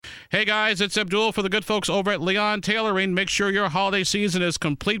Hey guys, it's Abdul for the good folks over at Leon Tailoring. Make sure your holiday season is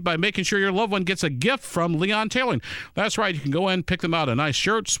complete by making sure your loved one gets a gift from Leon Tailoring. That's right, you can go in, pick them out a nice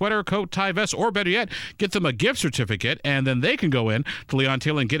shirt, sweater, coat, tie, vest, or better yet, get them a gift certificate, and then they can go in to Leon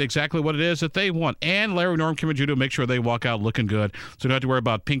Tailoring and get exactly what it is that they want. And Larry, Norm, Kim, and Judah make sure they walk out looking good, so you don't have to worry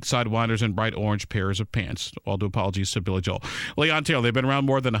about pink sidewinders and bright orange pairs of pants. All due apologies to Billy Joel. Leon Tailoring, they've been around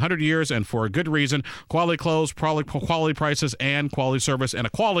more than 100 years, and for a good reason. Quality clothes, quality prices, and quality service, and a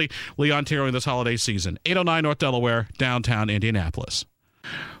quality Leon Tailoring this holiday season. 809 North Delaware, downtown Indianapolis.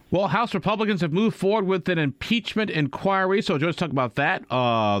 Well, House Republicans have moved forward with an impeachment inquiry. So let's talk about that,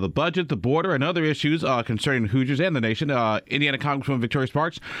 the budget, the border, and other issues concerning Hoosiers and the nation. Indiana Congresswoman Victoria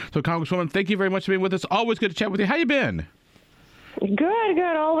Spartz. So, Congresswoman, thank you very much for being with us. Always good to chat with you. How you been?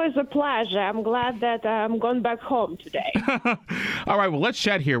 Good. Always a pleasure. I'm glad that I'm going back home today. All right. Well, let's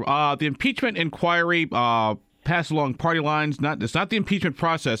chat here. The impeachment inquiry passed along party lines. It's not the impeachment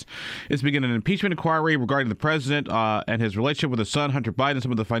process. It's beginning an impeachment inquiry regarding the president and his relationship with his son, Hunter Biden, some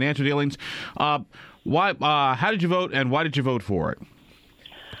of the financial dealings. Why? How did you vote, and why did you vote for it?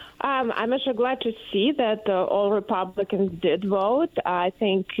 I'm actually glad to see that all Republicans did vote. I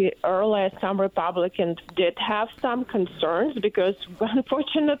think earlier some Republicans did have some concerns because,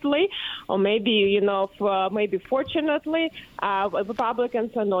 unfortunately, or maybe, maybe fortunately,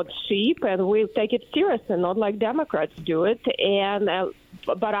 Republicans are not sheep and we take it seriously, not like Democrats do it.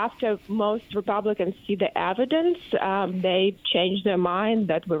 But after most Republicans see the evidence, they change their mind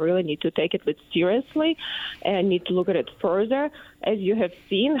that we really need to take it seriously and need to look at it further. As you have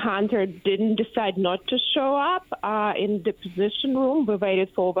seen, Hunter didn't decide not to show up in the deposition room. We waited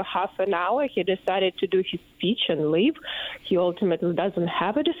for over half an hour. He decided to do his speech and leave. He ultimately doesn't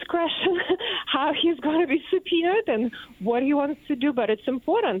have a discretion how he's going to be subpoenaed and what he wants to do. But it's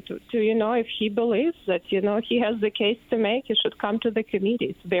important to if he believes that, he has the case to make, he should come to the committee.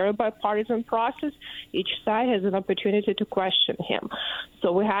 It's a very bipartisan process. Each side has an opportunity to question him.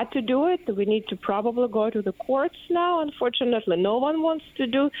 So we had to do it. We need to probably go to the courts now. Unfortunately, no one wants to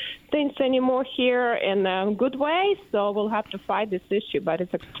do things anymore here in a good way, so we'll have to fight this issue. But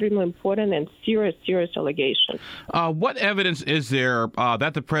it's extremely important and serious allegations. What evidence is there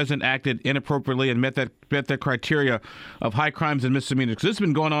that the president acted inappropriately and met that criteria of high crimes and misdemeanors? Because this has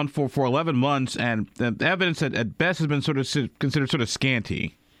been going on for 11 months, and the evidence at best has been considered sort of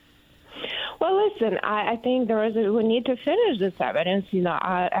scanty. Well, listen, I think we need to finish this evidence.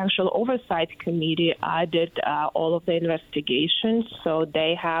 Our actual oversight committee did all of the investigations, so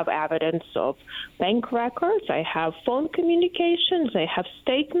they have evidence of bank records. I have phone communications. I have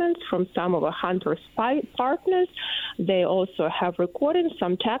statements from some of Hunter's partners. They also have recordings,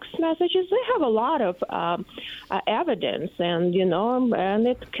 some text messages. They have a lot of evidence, and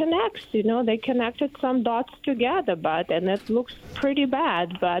it connects. They connected some dots together, and it looks pretty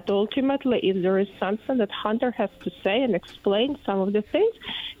bad. But ultimately, if there is something that Hunter has to say and explain some of the things,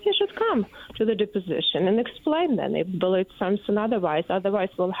 he should come to the deposition and explain them. If believes something otherwise,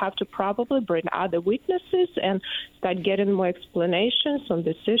 we'll have to probably bring other witnesses and start getting more explanations on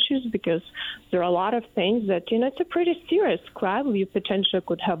these issues, because there are a lot of things that, it's a pretty serious crime. You potentially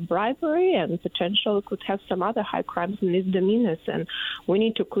could have bribery and potentially could have some other high crimes and misdemeanors, and we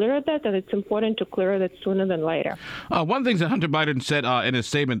need to clear that, and it's important to clear that sooner than later. One of the things that Hunter Biden said in his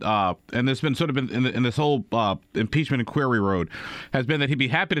statement, and there's been sort of in this whole impeachment inquiry road, has been that he'd be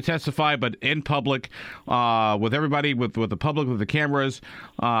happy to testify, but in public, with everybody, with the public, with the cameras.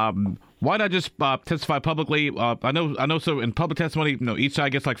 Why not just testify publicly? I know. So in public testimony, each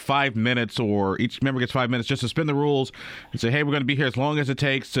side gets like 5 minutes, or each member gets 5 minutes, just to spin the rules and say, "Hey, we're going to be here as long as it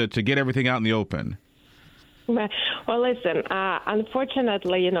takes to get everything out in the open." Well, listen,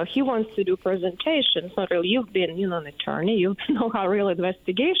 unfortunately, he wants to do presentations. Not really. You've been, an attorney. You know how real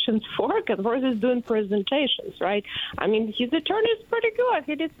investigations work, and versus doing presentations, right? I mean, his attorney is pretty good.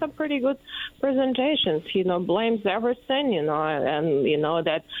 He did some pretty good presentations. Blames everything, and,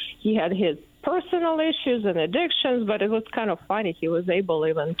 that he had his personal issues and addictions, but it was kind of funny. He was able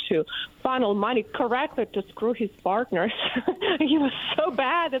even to funnel money correctly to screw his partners. He was so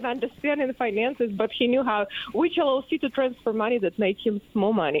bad at understanding finances, but he knew which LLC to transfer money that made him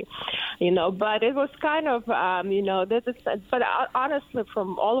more money, But it was kind of, but honestly,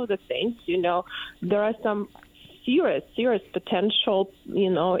 from all of the things, there are some serious potential,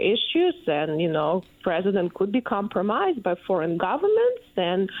 issues, and, president could be compromised by foreign governments,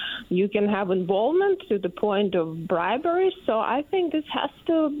 and you can have involvement to the point of bribery. So I think this has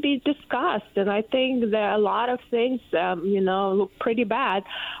to be discussed, and I think there are a lot of things, look pretty bad.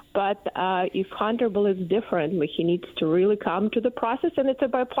 But if Hunter believes differently, he needs to really come to the process. And it's a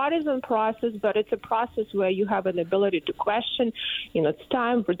bipartisan process, but it's a process where you have an ability to question. It's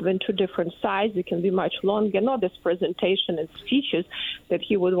time between two different sides. It can be much longer. Not this presentation and speeches that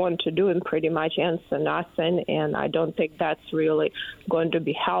he would want to do and pretty much answer nothing. And I don't think that's really going to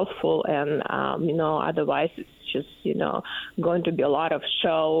be helpful. And, otherwise it's just, going to be a lot of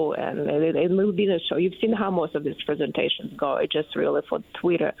show, and it will be a show. You've seen how most of these presentations go. It's just really for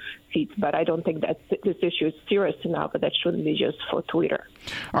Twitter feeds, but I don't think that this issue is serious enough, but that shouldn't be just for Twitter.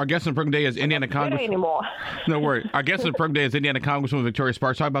 Our guest in Program Day is Indiana Congresswoman. No worries. Our guest in Program Day is Indiana Congresswoman Victoria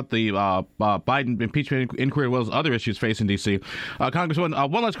Spartz. Talk about the Biden impeachment inquiry as well as other issues facing D.C.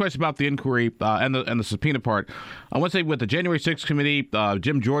 Congresswoman, one last question about the inquiry and the subpoena part. I want to say with the January 6th committee,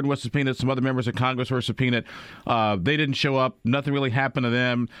 Jim Jordan was subpoenaed. Some other members of Congress were subpoenaed. They didn't show up. Nothing really happened to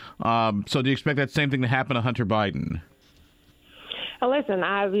them. So do you expect that same thing to happen to Hunter Biden? Listen,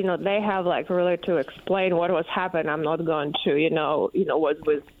 they have really to explain what was happening. I'm not going to, was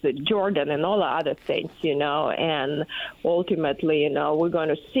with Jordan and all the other things, and ultimately, we're going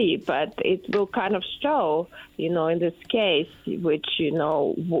to see. But it will kind of show, in this case, which,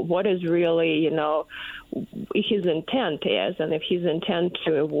 what is really, his intent is. And if his intent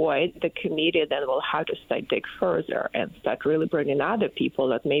to avoid the committee, then we'll have to dig further and start really bringing other people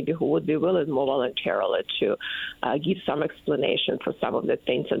that maybe who would be willing more voluntarily to give some explanation for some of the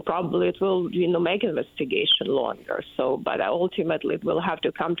things. And probably it will, make investigation longer. So, but ultimately it will have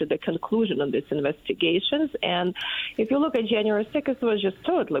to come to the conclusion of these investigations. And if you look at January 6th, it was just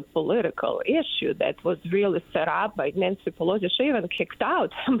totally political issue that was really set up by Nancy Pelosi. She even kicked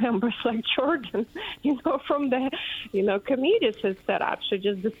out members like Jordan, from the, committees she set up. She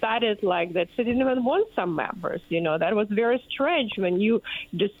just decided that she didn't even want some members. That was very strange when you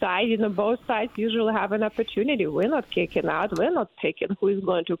decide, both sides usually have an opportunity. We're not kicking out. We're not picking who is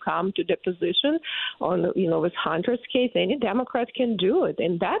going to come to the position on, with Hunter's case. Any Democrat can do it.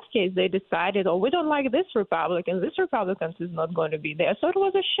 In that case, they decided, we don't like this Republican. This Republican is not going to be there. So it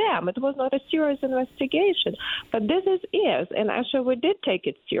was a sham. It was not a serious investigation. But this is. And actually, we did take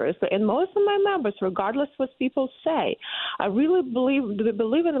it seriously. And most of my members, regardless what people say, I really believe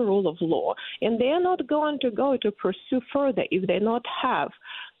in the rule of law. And they are not going to go to pursue further if they not have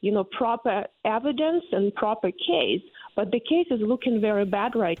proper evidence and proper case. But the case is looking very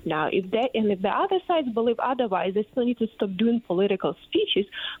bad right now. If the other sides believe otherwise, they still need to stop doing political speeches,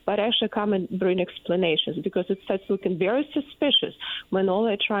 but actually come and bring explanations, because it starts looking very suspicious when all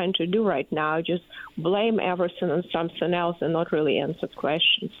they're trying to do right now is just blame everything on something else and not really answer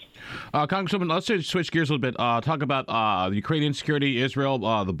questions. Congresswoman, let's just switch gears a little bit. Talk about the Ukrainian security, Israel,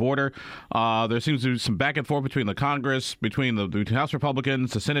 the border. There seems to be some back and forth between the Congress, between the House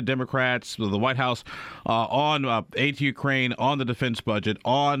Republicans, the Senate Democrats, the White House on aid to Ukraine, on the defense budget,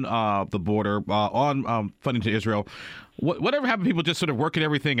 on the border, on funding to Israel. Whatever happened to people just sort of working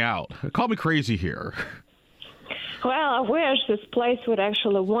everything out? Call me crazy here. Well, I wish this place would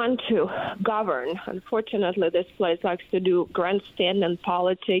actually want to govern. Unfortunately, this place likes to do grandstanding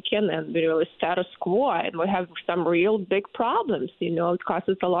politicking and really status quo, and we have some real big problems. It costs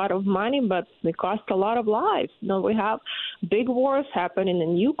us a lot of money, but it costs a lot of lives. We have big wars happening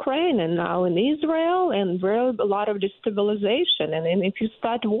in Ukraine and now in Israel, and really a lot of destabilization. And if you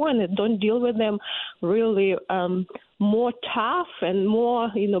start war and don't deal with them really more tough and more,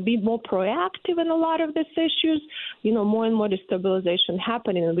 be more proactive in a lot of these issues, more and more destabilization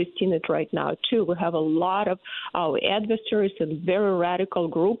happening, and we've seen it right now, too. We have a lot of our adversaries and very radical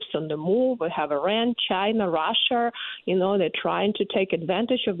groups on the move. We have Iran, China, Russia, they're trying to take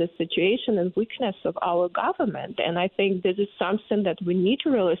advantage of the situation and weakness of our government. And I think this is something that we need to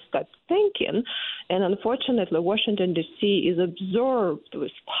really start thinking. And unfortunately, Washington, D.C. is absorbed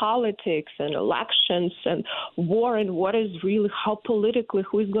with politics and elections and war and what is really how politically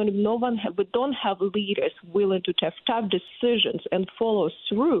who is going to we don't have leaders willing to have tough decisions and follow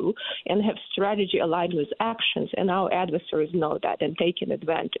through and have strategy aligned with actions, and our adversaries know that and taking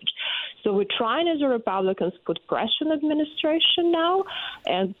advantage. So we're trying as a Republicans put pressure on administration now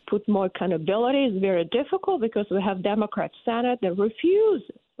and put more accountability. It's very difficult because we have Democrat Senate that refuse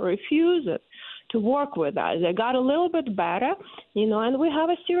it to work with us. They got a little bit better, and we have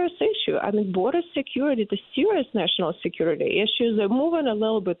a serious issue. I mean, border security, the serious national security issues, they're moving a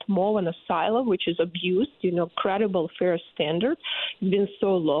little bit more on asylum, which is abused, credible, fair standards. It's been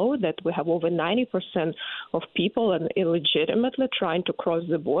so low that we have over 90% of people and illegitimately trying to cross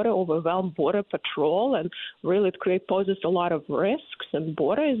the border, overwhelm border patrol, and really it poses a lot of risks. And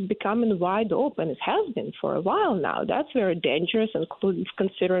border is becoming wide open. It has been for a while now. That's very dangerous, including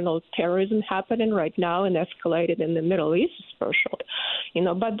considering all terrorism happening right now and escalated in the Middle East, especially.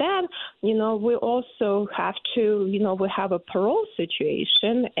 But then, we also have to, we have a parole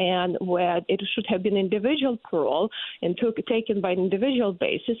situation, and where it should have been individual parole and taken by an individual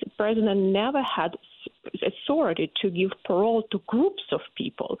basis. The president never had authority to give parole to groups of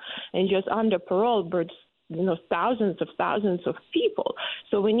people, and just under parole, thousands of people.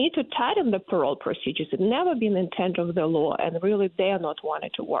 So we need to tighten the parole procedures. It's never been the intent of the law, and really they are not wanting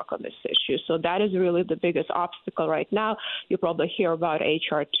to work on this issue. So that is really the biggest obstacle right now. You probably hear about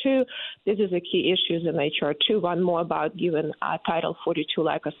H.R. 2. This is the key issues in H.R. 2. One more about giving Title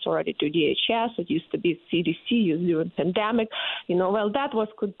 42-like authority to DHS. It used to be CDC used during pandemic. That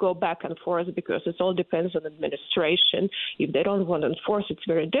could go back and forth because it all depends on administration. If they don't want to enforce it, it's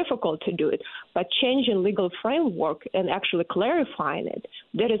very difficult to do it. But changing legal framework and actually clarifying it,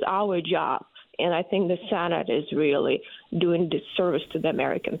 that is our job. And I think the Senate is really doing disservice to the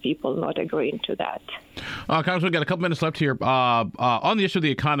American people not agreeing to that. Congressman, we've got a couple minutes left here. On the issue of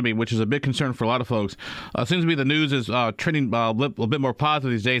the economy, which is a big concern for a lot of folks, seems to be the news is trending a little bit more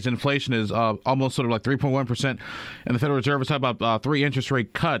positive these days. Inflation is almost sort of like 3.1%, and the Federal Reserve is talking about 3 interest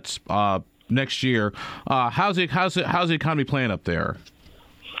rate cuts next year. How's the economy playing up there?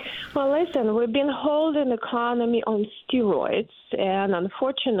 Well, listen, we've been holding the economy on steroids, and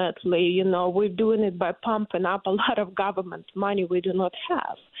unfortunately, we're doing it by pumping up a lot of government money we do not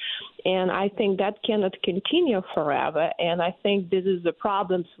have. And I think that cannot continue forever. And I think this is the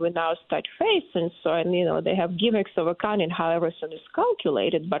problems we now start facing. So, they have gimmicks of accounting how everything is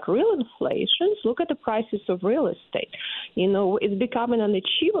calculated. But real inflation, look at the prices of real estate. It's becoming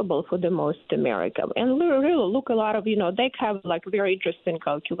unachievable for the most American. And really, look, a lot of, they have very interesting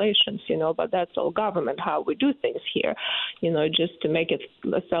calculations, but that's all government, how we do things here, just to make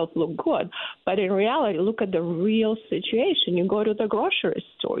itself look good. But in reality, look at the real situation. You go to the grocery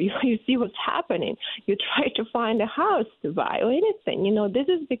store, you see what's happening. You try to find a house to buy or anything. This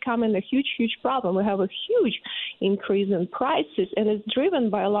is becoming a huge, huge problem. We have a huge increase in prices, and it's driven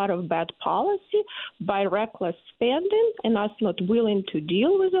by a lot of bad policy, by reckless spending, and us not willing to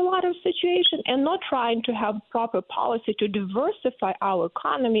deal with a lot of situations and not trying to have proper policy to diversify our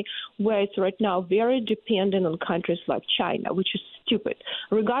economy, where it's right now very dependent on countries like China, which is stupid.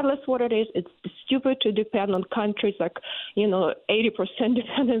 Regardless what it is, it's stupid to depend on countries like, 80%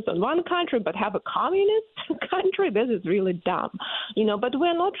 dependence on one country, but have a communist country. This is really dumb, but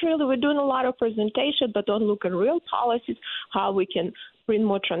we're doing a lot of presentation, but don't look at real policies, how we can bring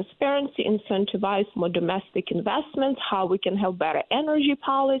more transparency, incentivize more domestic investments, how we can have better energy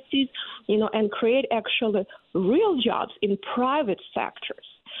policies, and create actually real jobs in private sectors.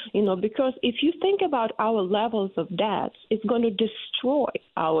 Because if you think about our levels of debt, it's going to destroy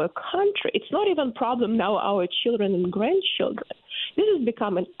our country. It's not even a problem now, our children and grandchildren. This is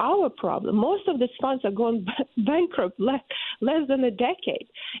becoming our problem. Most of these funds are going bankrupt less than a decade.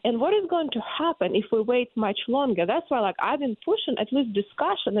 And what is going to happen if we wait much longer? That's why, I've been pushing at least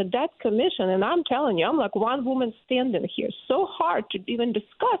discussion, a debt commission, and I'm telling you, I'm like one woman standing here. So hard to even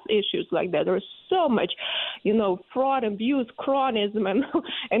discuss issues like that. There's so much, fraud, abuse, cronyism,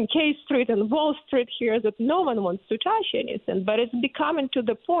 and K Street and Wall Street here that no one wants to touch anything. But it's becoming to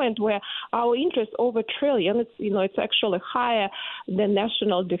the point where our interest over trillion, it's actually higher than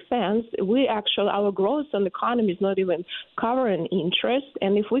national defense. Our growth on the economy is not even covering interest.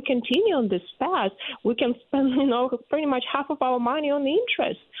 And if we continue on this path, we can spend, pretty much half of our money on the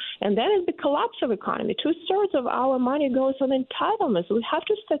interest. And then it's the collapse of economy. 2/3 of our money goes on entitlements. We have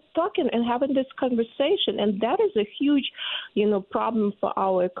to start talking and having this conversation. And that is a huge, problem for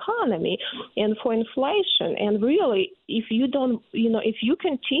our economy and for inflation. And really, if you don't, if you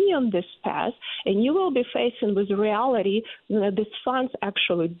continue on this path, and you will be facing with reality, these funds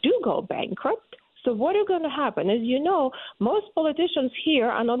actually do go bankrupt. So what is going to happen? As you know, most politicians here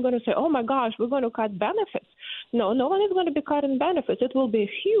are not going to say, oh, my gosh, we're going to cut benefits. No one is going to be cutting benefits. It will be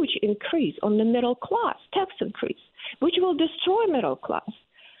a huge increase on the middle class, tax increase, which will destroy middle class.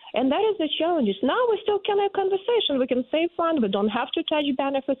 And that is the challenges. Now we still can have conversation. We can save funds. We don't have to touch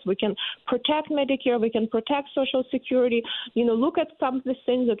benefits. We can protect Medicare. We can protect Social Security. Look at some of the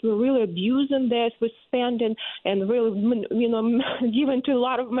things that we're really abusing this with spending and really, giving to a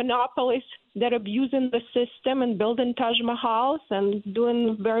lot of monopolies that are abusing the system and building Taj Mahals and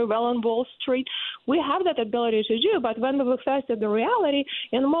doing very well on Wall Street. We have that ability to do, but when we face the reality,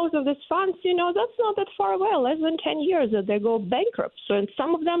 and most of these funds, that's not that far away, less than 10 years that they go bankrupt. So, and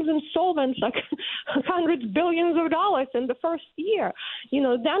some of them insolvent, like hundreds, billions of dollars in the first year.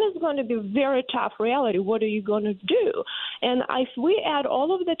 Then it's going to be a very tough reality. What are you going to do? And if we add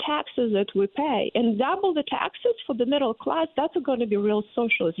all of the taxes that we pay and double the taxes for the middle class, that's going to be real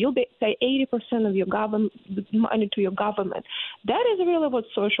socialist. You'll pay 80% of your government money to your government. That is really what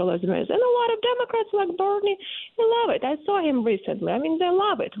socialism is. And a lot of Democrats like Bernie, they love it. I saw him recently. I mean, they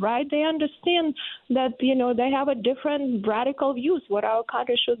love it, right? They understand that, they have a different radical views what our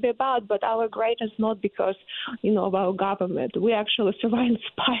country should be about, but our greatness not because, of our government. We actually survive in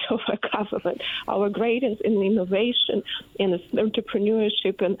spite of our government. Our greatness in innovation, in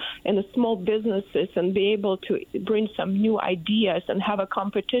entrepreneurship, and in the small businesses, and be able to bring some new ideas and have a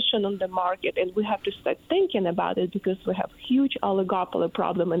competition on the market. And we have to start thinking about it because we have huge oligopoly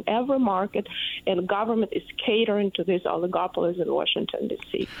problem in every market, and government is catering to these oligopolies in Washington,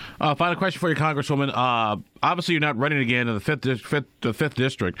 D.C. Final question for you, Congresswoman. Obviously, you're not running again in the fifth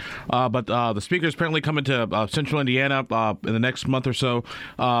district, but the speaker is apparently coming to Central Indiana in the next month or so.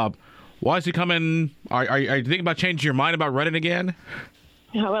 Why is he coming? Are you thinking about changing your mind about running again?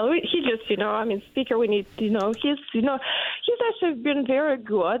 Yeah, well, he just, Speaker, we need, he's actually been very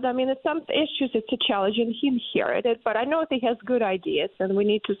good. I mean, in some issues, it's a challenge, and he inherited, but I know that he has good ideas, and we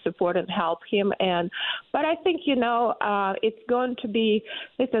need to support and help him. But I think, it's going to be,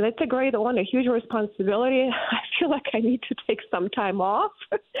 listen, it's a great one, a huge responsibility. I feel like I need to take some time off,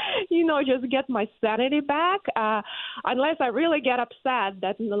 just get my sanity back, unless I really get upset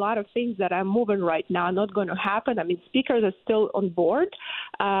that a lot of things that I'm moving right now are not going to happen. I mean, speakers are still on board.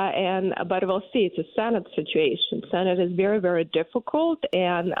 But we'll see. It's a Senate situation. Senate is very, very difficult,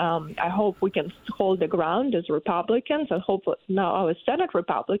 and I hope we can hold the ground as Republicans. I hope now our Senate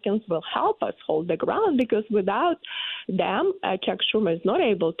Republicans will help us hold the ground, because without them, Chuck Schumer is not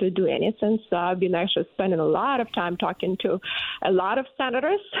able to do anything. So I've been actually spending a lot of time talking to a lot of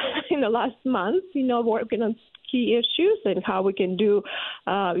senators in the last month, working on key issues and how we can do,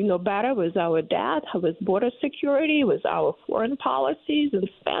 better with our debt, with border security, with our foreign policies and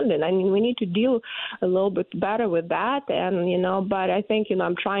spending. I mean, we need to deal a little bit better with that. And, but I think,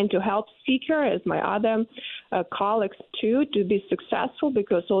 I'm trying to help Speaker as my other colleagues too to be successful,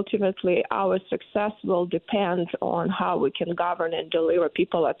 because ultimately our success will depend on how we can govern and deliver.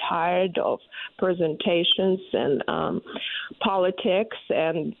 People are tired of presentations and politics,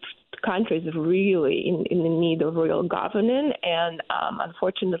 and country is really in the need of real governing, and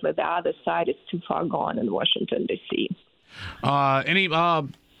unfortunately, the other side is too far gone in Washington, D.C.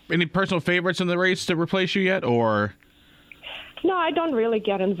 Any personal favorites in the race to replace you yet, or? No, I don't really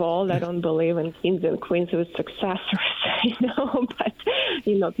get involved. I don't believe in kings and queens with successors,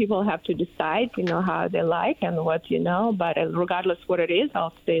 but, people have to decide, how they like and what, but regardless what it is,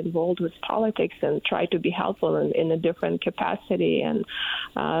 I'll stay involved with politics and try to be helpful in a different capacity. And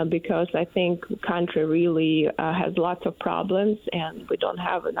because I think the country really has lots of problems, and we don't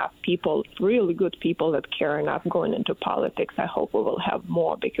have enough people, really good people that care enough going into politics. I hope we will have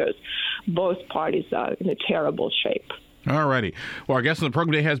more, because both parties are in a terrible shape. All righty. Well, our guest on the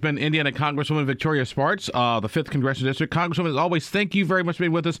program today has been Indiana Congresswoman Victoria Spartz, the 5th Congressional District. Congresswoman, as always, thank you very much for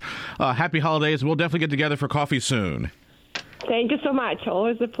being with us. Happy holidays. We'll definitely get together for coffee soon. Thank you so much.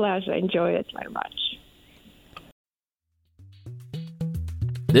 Always a pleasure. Enjoy it very much.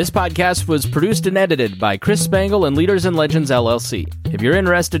 This podcast was produced and edited by Chris Spangle and Leaders and Legends, LLC. If you're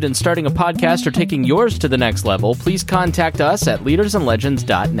interested in starting a podcast or taking yours to the next level, please contact us at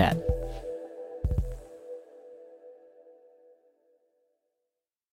leadersandlegends.net.